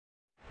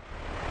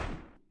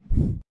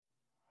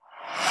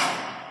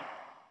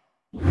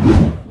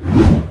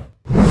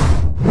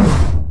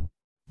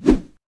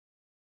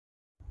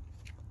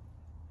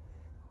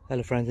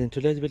Hello friends, in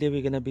today's video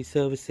we're going to be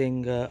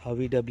servicing a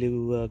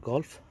VW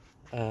Golf.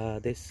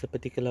 This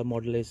particular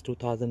model is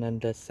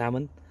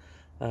 2007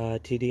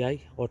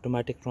 TDI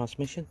automatic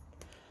transmission,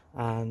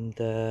 and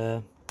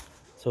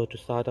so to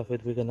start off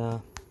with we're going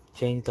to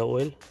change the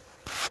oil.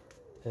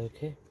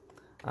 Okay,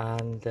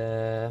 and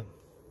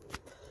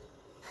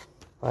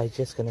I'm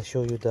just going to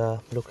show you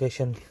the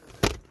location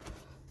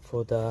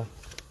for the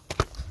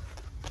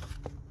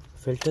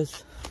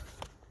filters.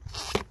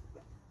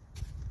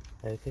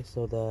 Okay,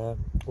 so the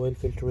oil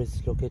filter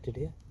is located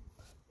here,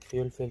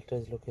 fuel filter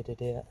is located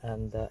here,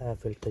 and the air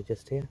filter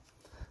just here,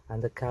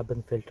 and the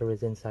cabin filter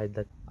is inside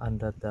the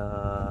under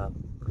the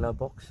glove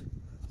box.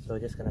 So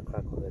just gonna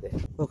crack over there.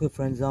 Okay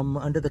friends, I'm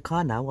under the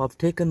car now. I've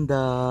taken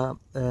the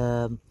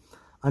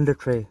under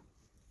tray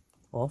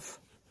off,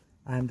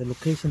 and the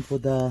location for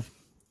the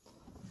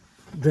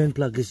drain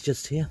plug is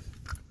just here,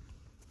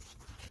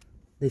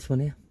 this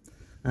one here,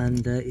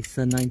 and it's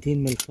a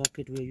 19mm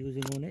socket we're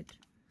using on it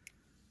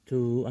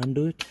to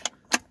undo it.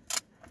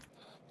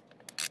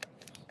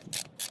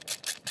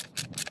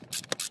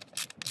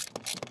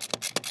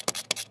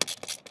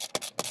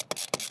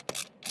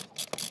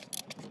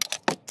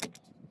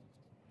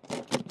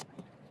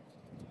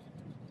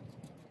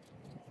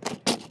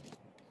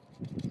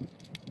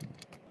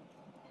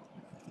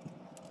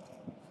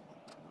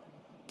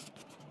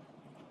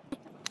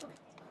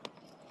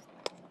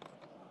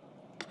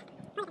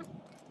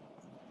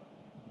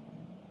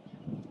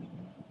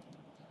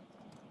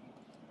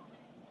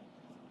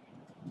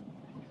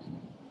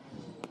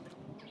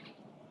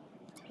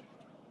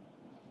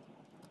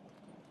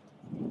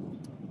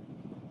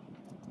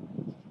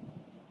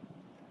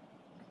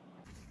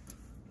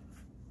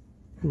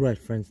 Right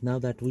friends, now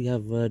that we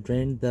have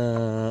drained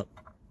the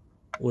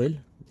oil,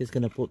 just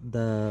gonna put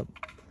the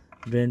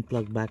drain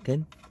plug back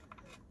in.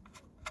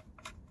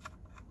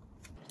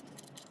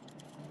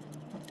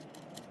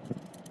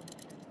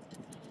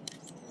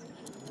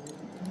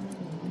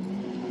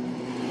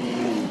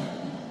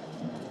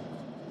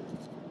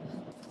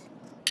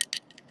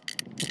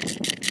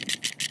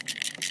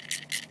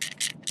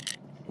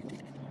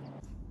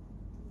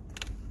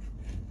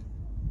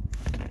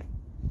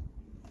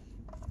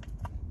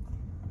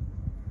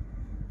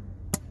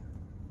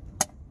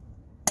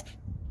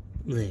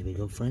 There we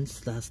go friends,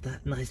 that's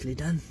that, nicely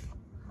done.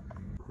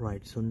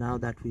 Right, so now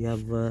that we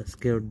have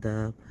secured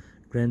the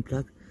drain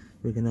plug,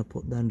 we're gonna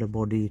put the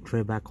underbody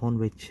tray back on,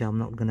 which I'm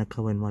not gonna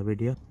cover in my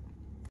video.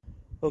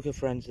 Okay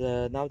friends,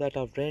 now that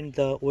I've drained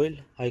the oil,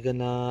 I'm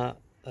gonna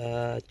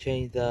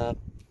change the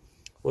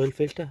oil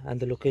filter, and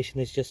the location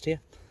is just here,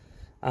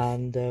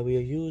 and we are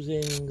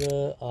using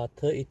a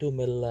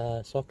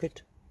 32mm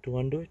socket to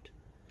undo it.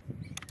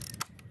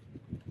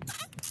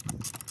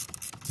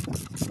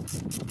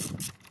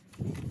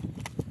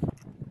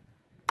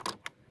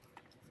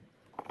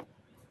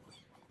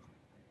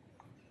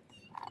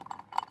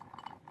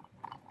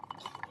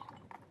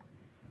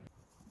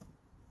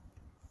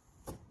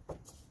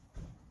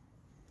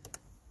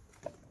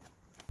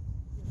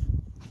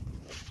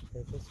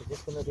 Okay, so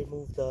just gonna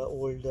remove the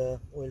old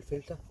oil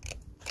filter.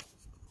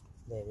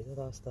 There we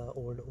go, that's the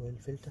old oil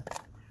filter,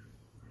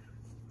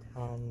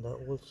 and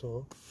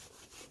also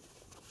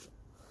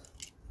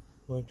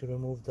going to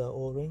remove the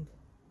O-ring.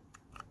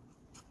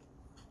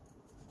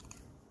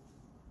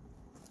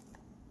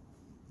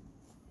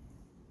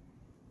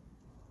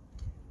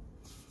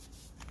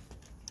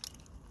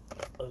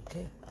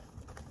 Okay,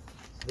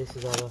 so this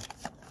is our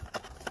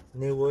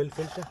new oil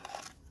filter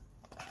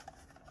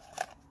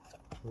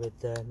with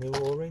the new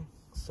O-ring.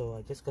 So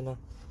I'm just gonna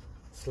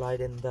slide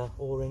in the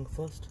O-ring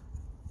first.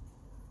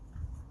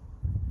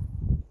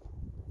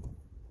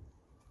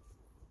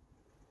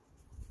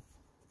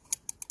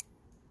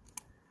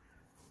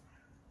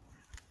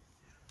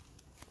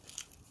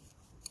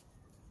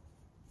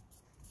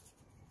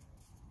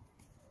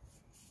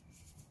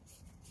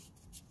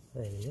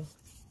 There you go.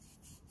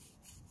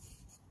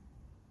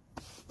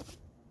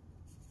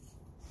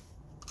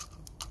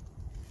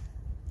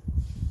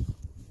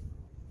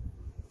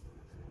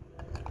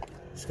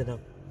 Just gonna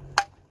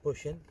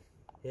push in,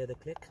 hear the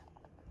click.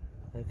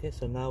 Okay,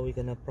 so now we're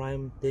gonna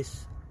prime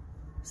this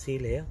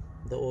seal here,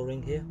 the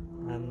O-ring here,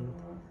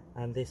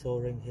 and this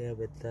O-ring here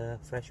with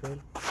fresh oil.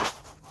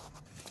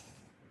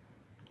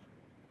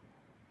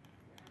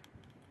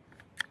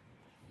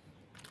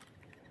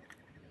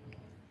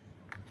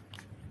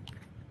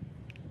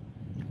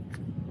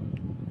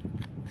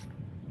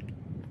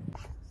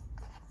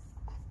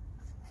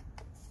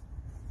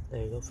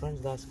 There you go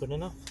friends, that's good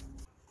enough.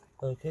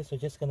 Okay, so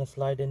just gonna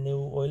slide in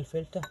new oil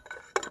filter.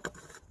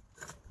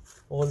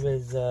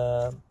 Always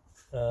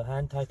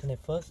hand tighten it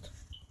first.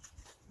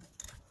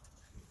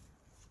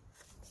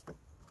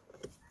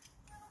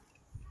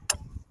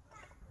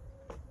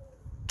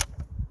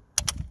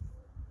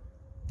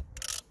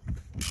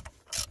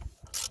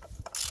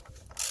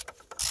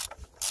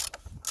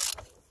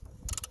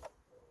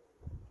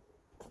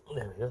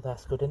 There we go,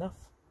 that's good enough.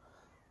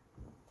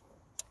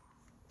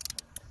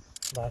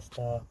 That's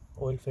the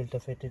oil filter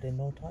fitted in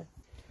no time.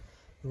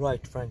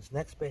 Right friends,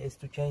 next bit is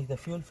to change the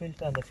fuel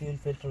filter, and the fuel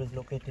filter is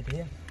located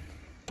here.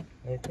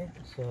 Okay,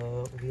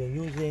 so we are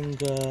using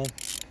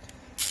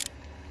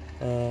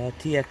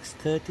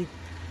TX30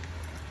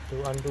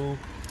 to undo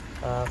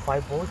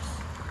 5 bolts.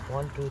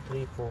 1 2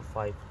 3 4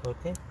 5.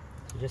 Okay,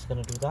 so just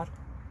gonna do that.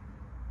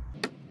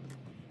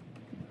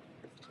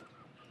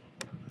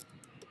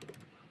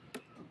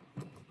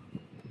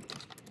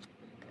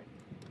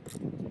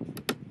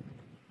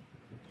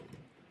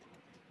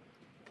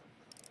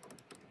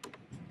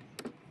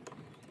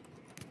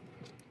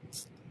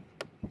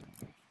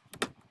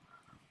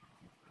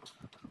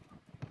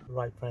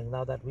 Right friends,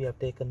 now that we have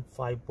taken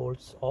 5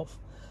 bolts off,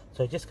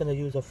 so I'm just gonna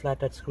use a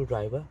flathead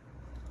screwdriver.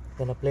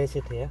 Gonna place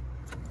it here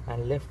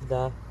and lift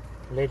the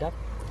lid up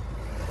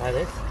like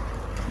this.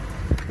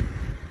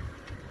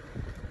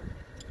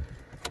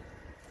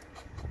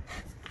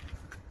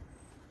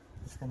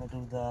 Just gonna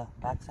do the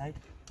back side.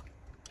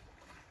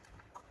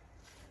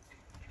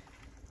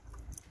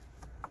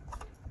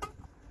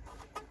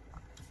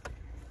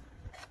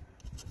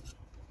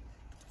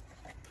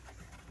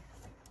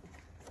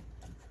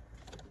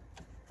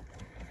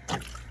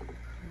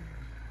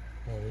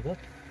 There we go.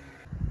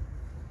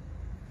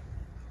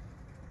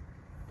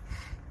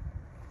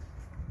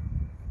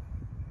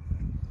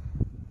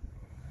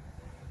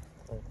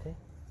 Okay.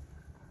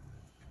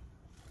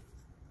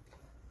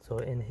 So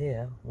in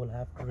here we'll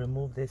have to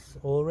remove this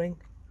O-ring.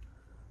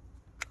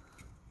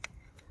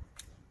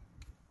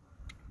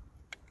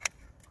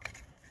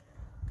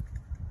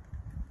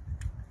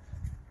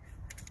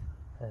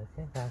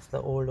 Okay, that's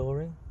the old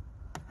O-ring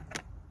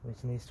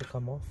which needs to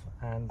come off,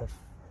 and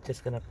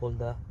just gonna pull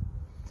the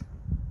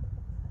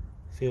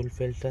fuel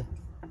filter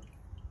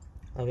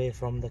away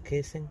from the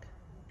casing.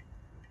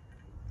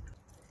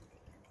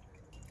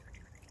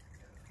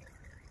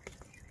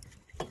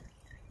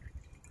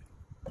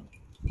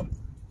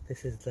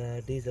 This is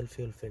the diesel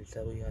fuel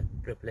filter we are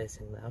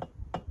replacing now.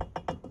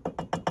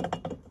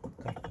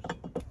 Okay.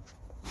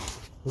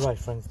 Right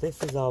friends,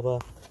 this is our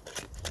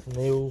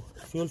new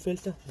fuel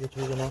filter which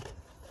we're gonna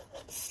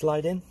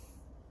slide in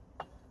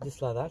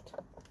just like that.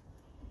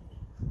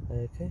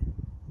 Okay.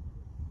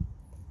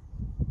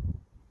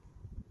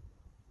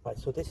 Right,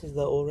 so this is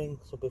the O-ring.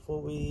 So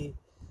before we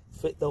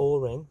fit the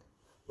O-ring,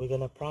 we're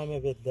gonna prime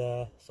it with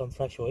some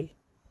fresh oil,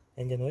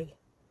 engine oil.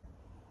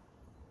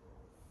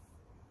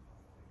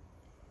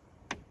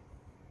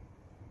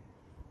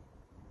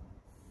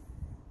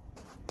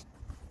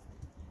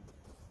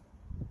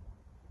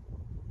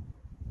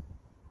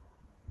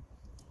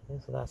 Okay,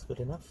 so that's good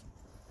enough.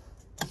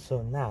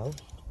 So now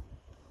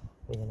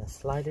we're gonna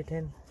slide it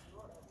in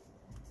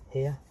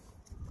here.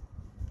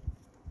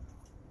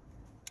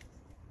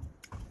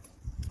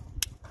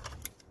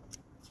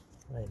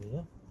 There we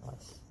go.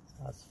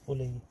 That's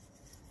fully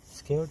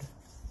secured.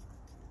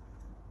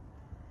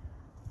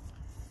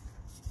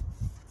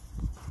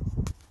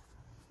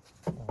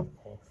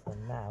 Okay, for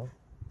now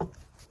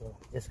we're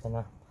just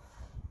gonna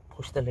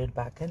push the lid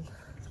back in.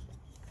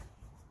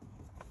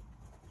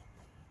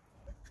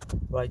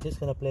 Right, just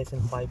gonna place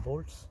in 5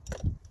 bolts.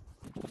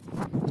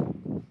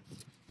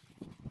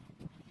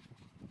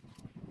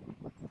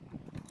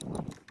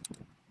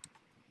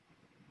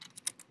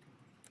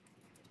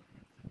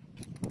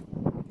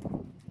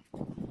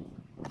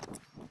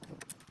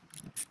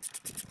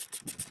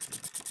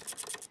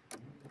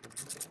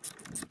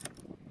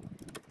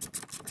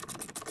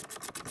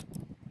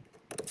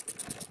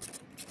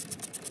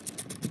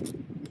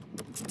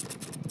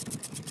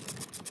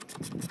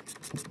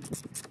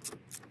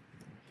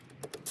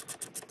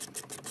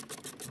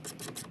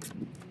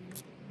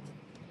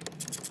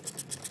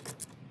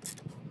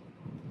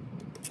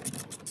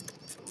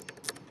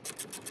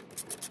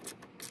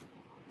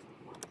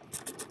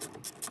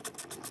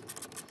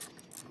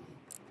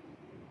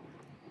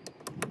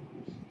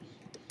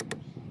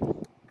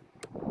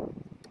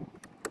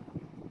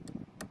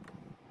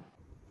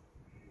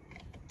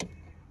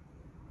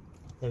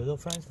 There we go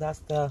friends, that's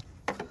the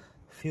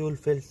fuel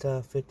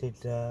filter fitted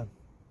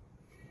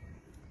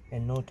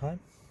in no time.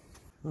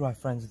 Right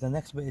friends, the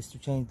next bit is to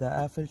change the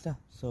air filter.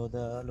 So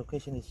the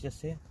location is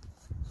just here,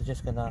 so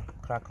just gonna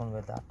crack on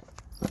with that.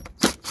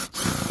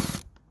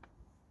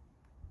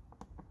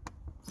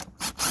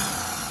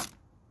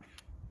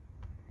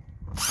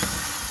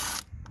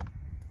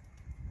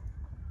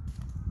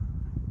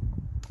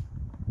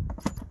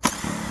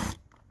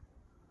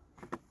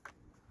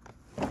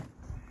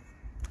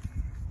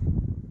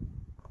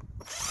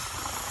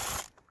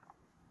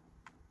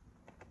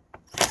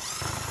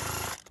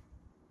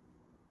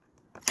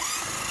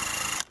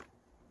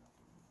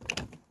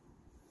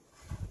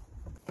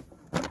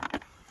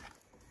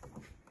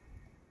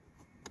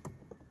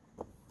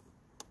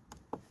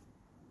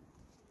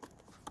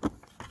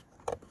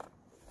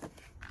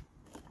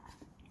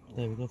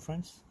 There we go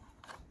friends,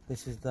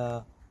 this is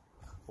the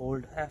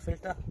old air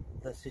filter.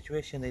 The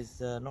situation is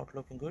not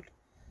looking good.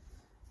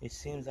 It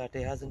seems that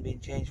it hasn't been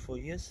changed for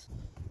years.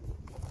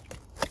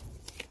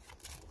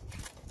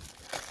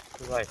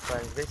 Right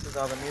friends, this is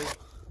our new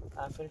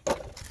air filter.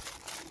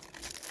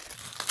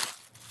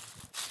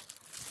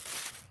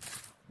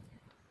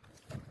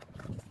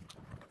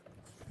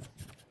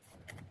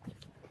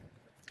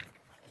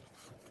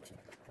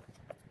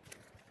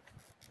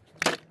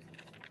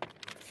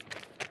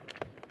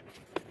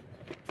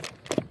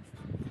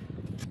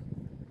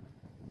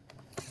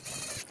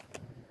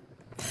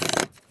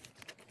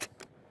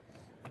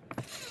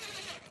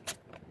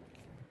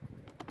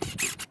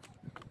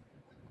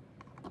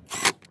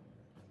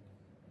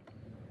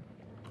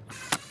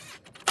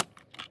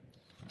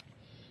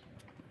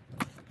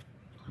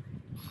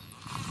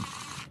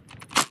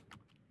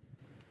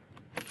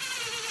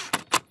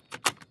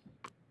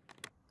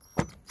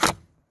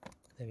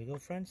 we go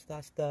friends,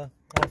 that's the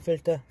air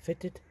filter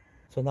fitted.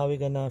 So now we're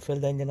gonna fill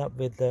the engine up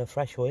with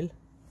fresh oil.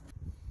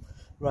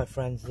 Right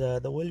friends,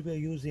 the oil we're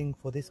using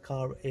for this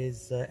car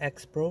is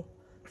X Pro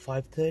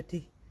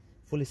 530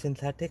 fully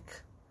synthetic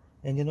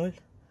engine oil.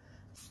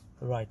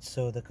 Right,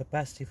 so the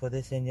capacity for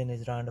this engine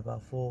is around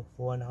about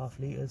 4.5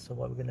 liters. So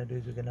what we're gonna do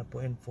is we're gonna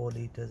put in 4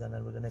 liters and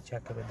then we're gonna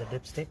check it with the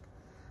dipstick.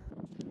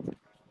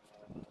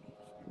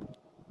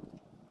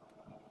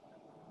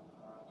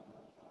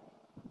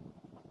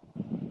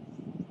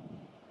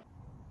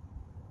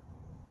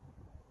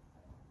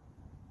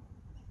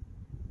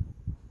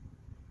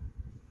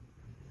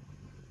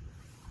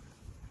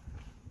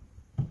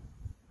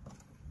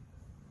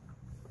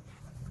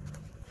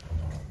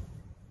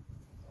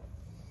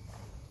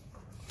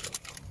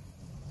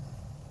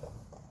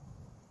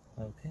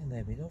 Okay,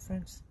 there we go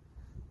friends,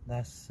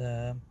 that's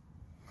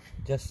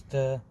just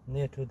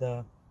near to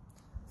the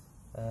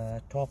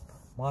top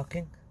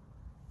marking.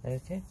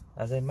 Okay,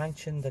 as I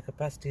mentioned, the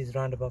capacity is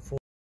around about 4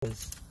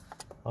 liters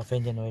of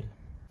engine oil.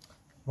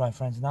 Right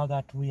friends, now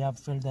that we have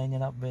filled the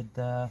engine up with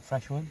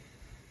fresh oil,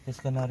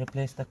 just gonna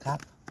replace the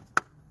cap.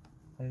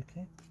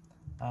 Okay,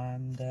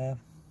 and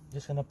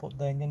just gonna put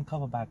the engine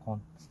cover back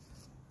on.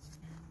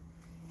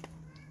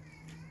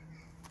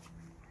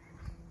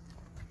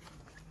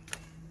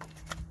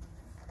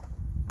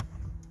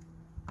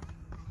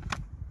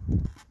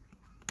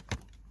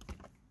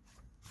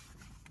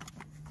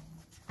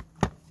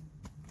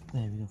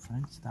 There we go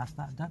friends, that's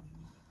that done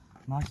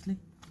nicely.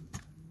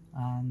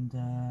 And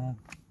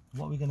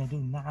what we're gonna do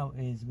now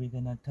is we're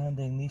gonna turn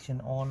the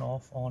ignition on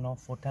off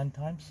for 10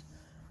 times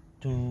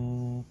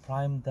to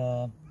prime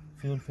the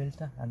fuel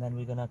filter, and then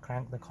we're gonna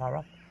crank the car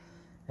up.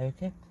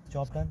 Okay,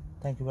 job done.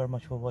 Thank you very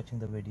much for watching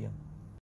the video.